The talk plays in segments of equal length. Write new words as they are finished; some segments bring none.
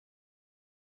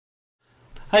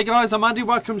Hey guys, I'm Andy,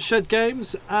 welcome to Shed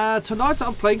Games. Tonight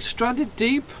I'm playing Stranded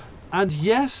Deep, and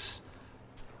yes,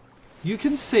 you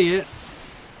can see it.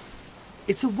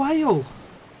 It's a whale.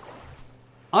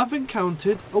 I've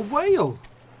encountered a whale.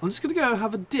 I'm just going to go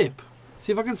have a dip,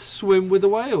 see if I can swim with the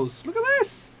whales. Look at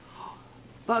this.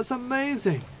 That's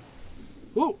amazing.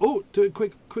 Oh, do it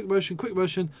quick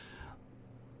motion.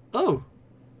 Oh,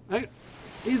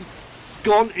 he's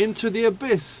gone into the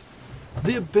abyss.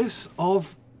 The abyss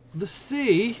of the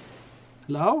sea.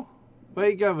 Hello? Where are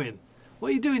you going? What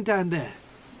are you doing down there?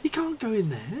 He can't go in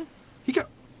there. He can't.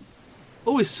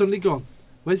 Oh, he's suddenly gone.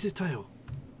 Where's his tail?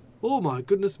 Oh my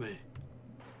goodness me.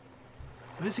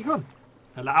 Where's he gone?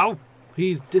 Hello?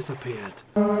 He's disappeared.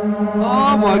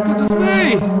 Oh my goodness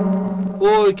me.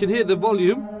 Oh, you can hear the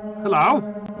volume. Hello?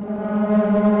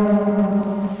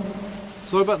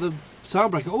 Sorry about the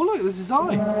sound breaker. Oh look, there's his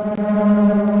eye.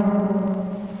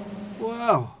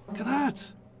 Wow, look at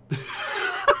that.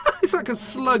 It's like a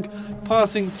slug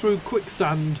passing through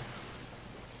quicksand.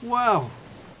 Wow.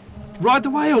 Ride the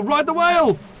whale! Ride the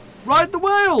whale! Ride the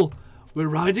whale! We're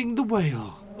riding the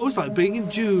whale. Oh, it's like being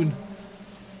in June.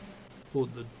 Or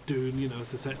the dune, you know,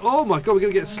 as they say. Oh my god, we're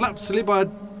going to get slapped silly by a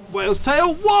whale's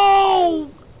tail. Whoa!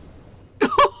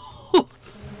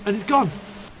 And he's gone.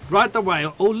 Ride the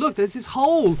whale. Oh, look, there's this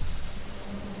hole.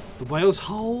 The whale's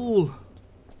hole.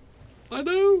 I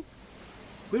know.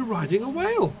 We're riding a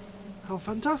whale. How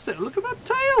fantastic. Look at that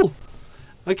tail.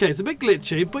 Okay, it's a bit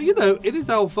glitchy, but you know, it is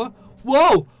alpha.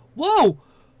 Whoa! Whoa!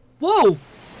 Whoa!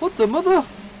 What the mother?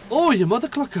 Oh, your mother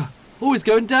clucker. Oh, he's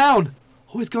going down.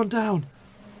 Oh, he's gone down.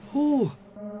 Oh.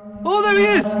 Oh, there he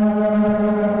is.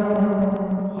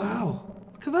 Wow.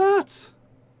 Look at that.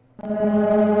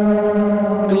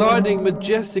 Gliding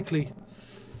majestically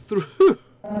through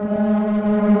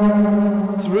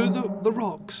the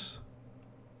rocks.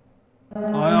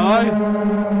 Aye.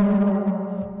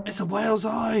 It's a whale's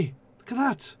eye. Look at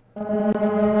that.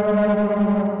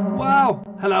 Wow.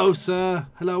 Hello, sir.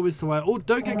 Hello, Mr. Whale. Oh,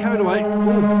 don't get carried away.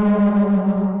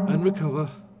 Oh. And recover.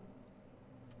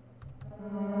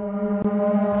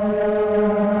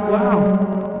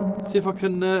 Wow. See if I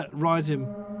can ride him.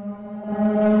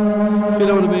 If you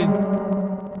know what I mean.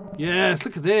 Yes,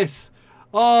 look at this.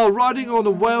 Oh, riding on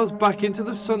a whale's back into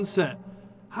the sunset.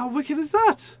 How wicked is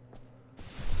that?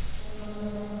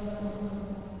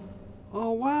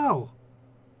 Oh, wow.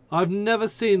 I've never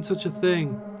seen such a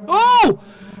thing. Oh!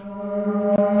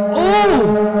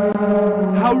 Oh!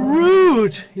 How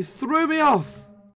rude! He threw me off.